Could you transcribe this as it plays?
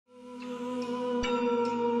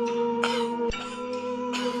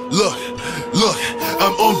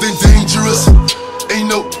armed and dangerous. Ain't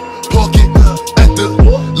no pocket at the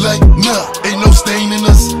light, nah. Ain't no stain in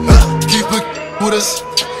us. Keep it with us.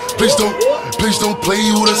 Please don't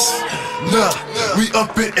play with us. Nah, we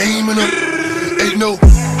up and aiming up. Ain't no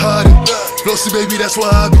hiding. Flossy baby, that's why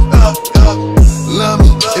I be lie me.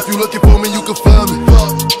 If you looking for me, you can find me.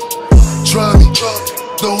 Try me.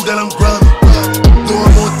 Know that I'm grimy. Know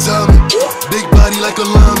I'm on time. Big body like a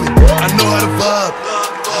lineman. I know how to vibe,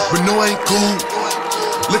 but no, I ain't cool.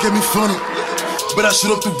 Look at me funny, but I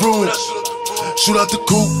shoot up the room. Shoot out the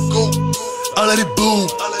coop. I let it boom.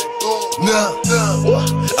 Nah,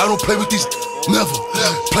 I don't play with these. Never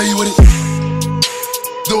play with it.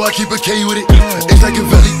 Though I keep a K with it. It's like a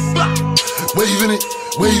valley. Waving it.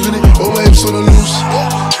 Oh, waves on the loose.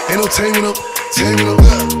 Ain't no taming up.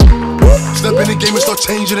 Step in the game and start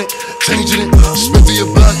changing it. Spin through your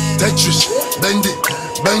block, Tetris. Bend it.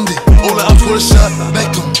 All the outs for a shot.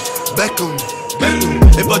 Back 'em.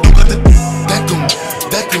 If I do got the back 'em.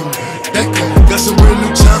 Got some brand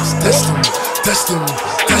new chops. Test 'em.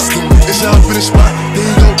 It's how I finish spot. There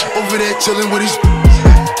you go, over there chillin' with his.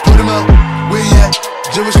 Put him out, where he at?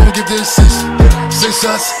 Jerry's gonna give the assist. 6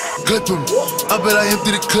 shots, clip him. I bet I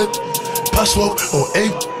empty the clip. Password on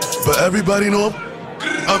 8, but everybody know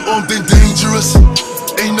I'm armed and dangerous.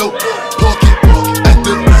 Ain't no pocket at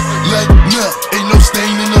the light, nah. Ain't no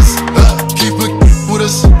stain in us. Keep it with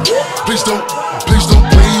us. Please don't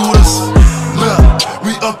play with us. Nah,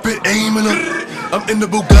 we up and aiming up. I'm in the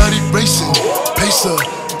Bugatti racing, pacer,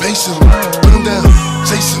 put him down,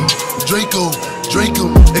 chase him, Draco,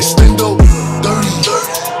 extendo, dirty,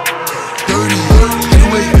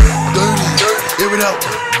 anyway, dirty, air it out,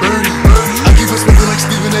 birdie. I keep it smoking like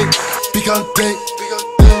Stephen A. Picante,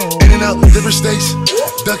 in and out, different states,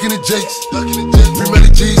 ducking the Jakes, free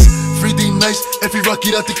Melly G's, free D nice, and free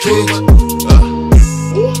Rocky out the cage.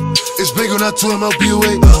 It's big on that 2 MLB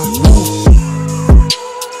away.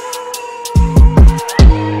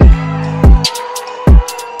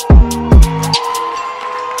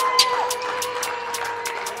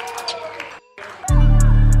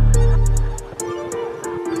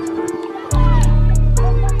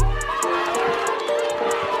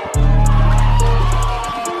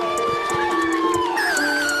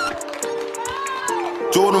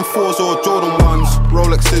 Jordan 4s or Jordan 1s,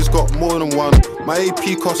 Rolexes got more than one. My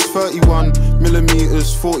AP costs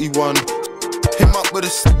 31mm, 41. Him up with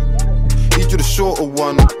a need you the shorter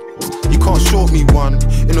one. You can't short me one.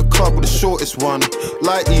 In the club with the shortest one.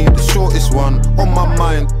 Lighty, the shortest one. On my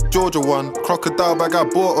mind, Georgia one. Crocodile bag, I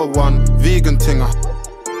bought her one. Vegan tinger.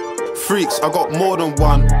 Freaks, I got more than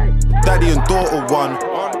one. Daddy and daughter one.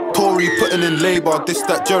 Tory putting in labour, this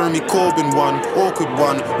that Jeremy Corbyn one. Awkward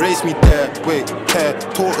one, raised me there, wait, hair,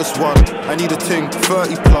 tortoise one. I need a ting,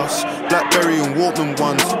 30 plus, Blackberry and Walkman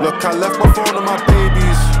ones. Look, I left my phone on my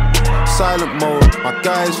babies, silent mode. My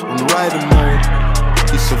guy's on riding mode,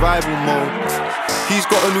 he's survival mode. He's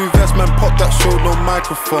got a new vest, man, pop that show, no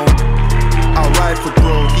microphone. I'll ride for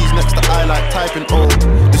bro, he's next to I like typing O.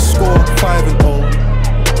 The score, 5-0,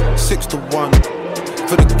 6-1.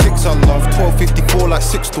 For the kicks I love, 12.54 like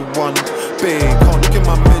 6-1. Babe, can't look at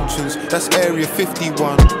my mentions, that's area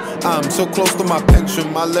 51. I'm so close to my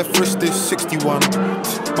pension, my left wrist is 61.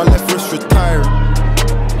 My left wrist retiring.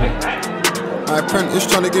 My apprentice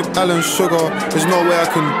trying to give Alan sugar, there's no way I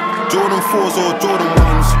can. Jordan 4s or Jordan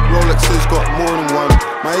 1s, Rolexes got more than one.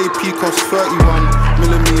 My AP costs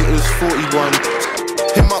 31mm, 41.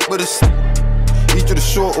 Him up with a need you the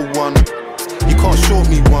shorter one. You can't short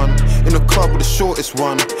me one. In the club with the shortest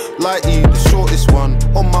one. Lighty, the shortest one.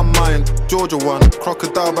 On my mind, Georgia one.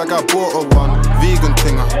 Crocodile bag, I bought her one. Vegan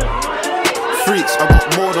tinger. Freaks, I got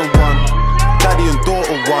more than one. Daddy and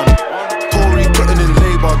daughter one. Tory putting in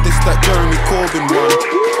labour, this that Jeremy Corbyn one.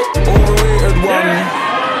 Overrated one,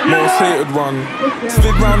 most hated one.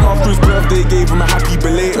 Slid round after his birthday, gave him a happy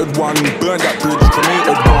belated one. Burned that bridge,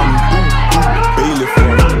 cremated one. Bailiff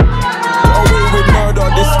one. With murder,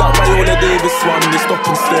 this, that, Viola Davis one. They stop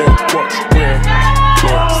and stare, watch, where?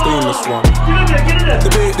 Yeah, stainless one.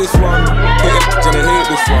 Debate this one, hate it, and they hate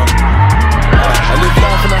this one. I live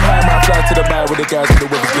life on a high, might fly to the bar with the guys in the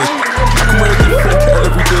weather's good. I can wear a different kettle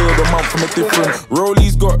every day of the month from a different.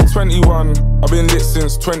 Rollies got 21, I've been lit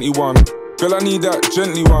since 21. Girl, I need that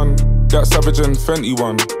gently one, that Savage and Fenty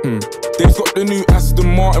one. They've got the new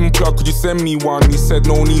Aston Martin plug, could you send me one? He said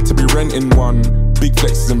no need to be renting one. Big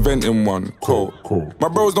Flex is inventing one. Cool. My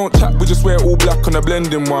bros don't chat, we just wear all black on a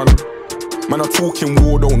blending one. Man, I'm talking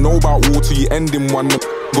war, don't know about war till you ending one.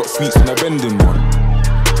 Got sweets on a bending one.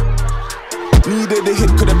 Needed a hit,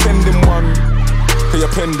 could have bending one. Hey, you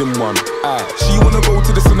pending one. She wanna go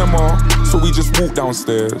to the cinema, so we just walk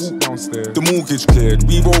downstairs. The mortgage cleared,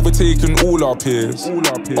 we've overtaken all our peers.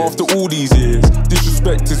 After all these years,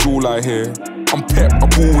 disrespect is all I hear. I'm pep, I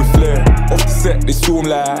ball with flair. Off the set, they storm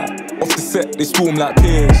like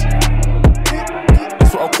peers.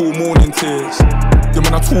 That's what I call morning tears. Yeah,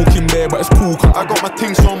 man, I talk in there, but it's cool. I got my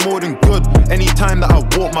things so more than good. Anytime that I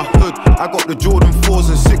walk my hood, I got the Jordan 4s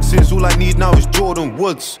and 6s. All I need now is Jordan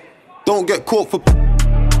Woods. Don't get caught for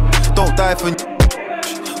don't die for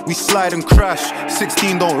we slide and crash.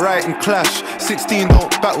 16 don't riot and clash. 16 don't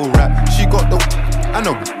battle rap. She got the I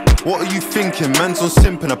know. What are you thinking? Man's on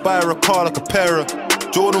simping. I buy her a car like a pair of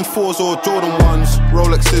Jordan 4s or Jordan 1s.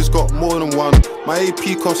 Rolexes got more than one. My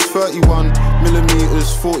AP costs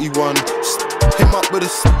 31mm, 41. Him up with a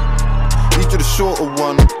need you the shorter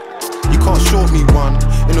one. You can't short me one.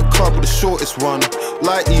 In the club with the shortest one.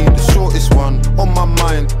 Lighty, the shortest one. On my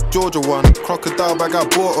mind, Georgia one. Crocodile bag, I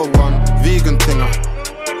bought her one. Vegan thinger.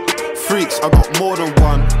 Freaks, I got more than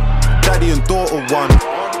one. Daddy and daughter one.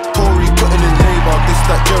 Tory putting in Labour, this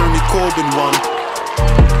that Jeremy Corbyn one.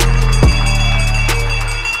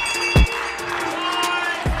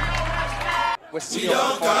 We're still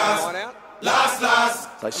out.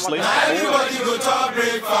 Last. They sleep. Everybody go to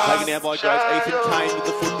breakfast. Taken out by Grace. Ethan Kane with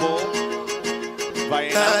the football.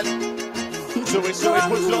 Bayern. Sui puts it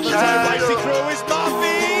on the toe. Racing through is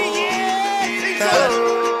Murphy. Yes!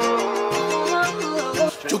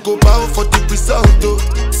 You go bow for the result, though.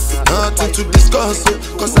 Nothing to discuss,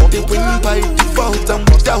 cause I did win by default and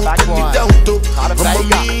without any doubt, though. I'm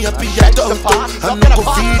me, happy adult, I'm not go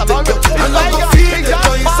feed the girl, I'm not go feed the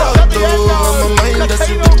boys out, though. I'm a mind that's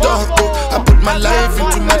in the dark, though. I put my life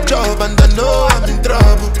into my job and I know I'm in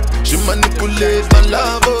trouble. She manipulates my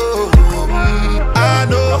love, oh. I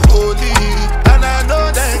know holy, and I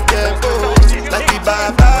know that can go. Like the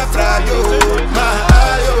Baba Frayo, my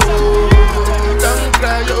ayo, don't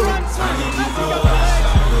cry, yo.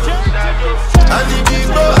 I need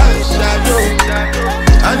people and shadow.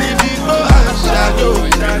 I need people and shadow.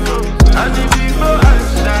 I need people and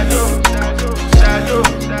shadow. Shadow.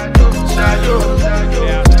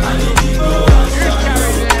 I need people and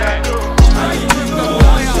shadow. I need people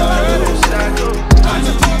and shadow. I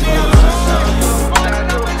need people and shadow.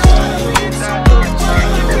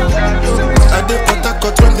 I dey put a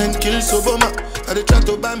cut run then kill Soboma. I dey try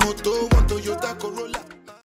to buy moto, want Toyota Corolla.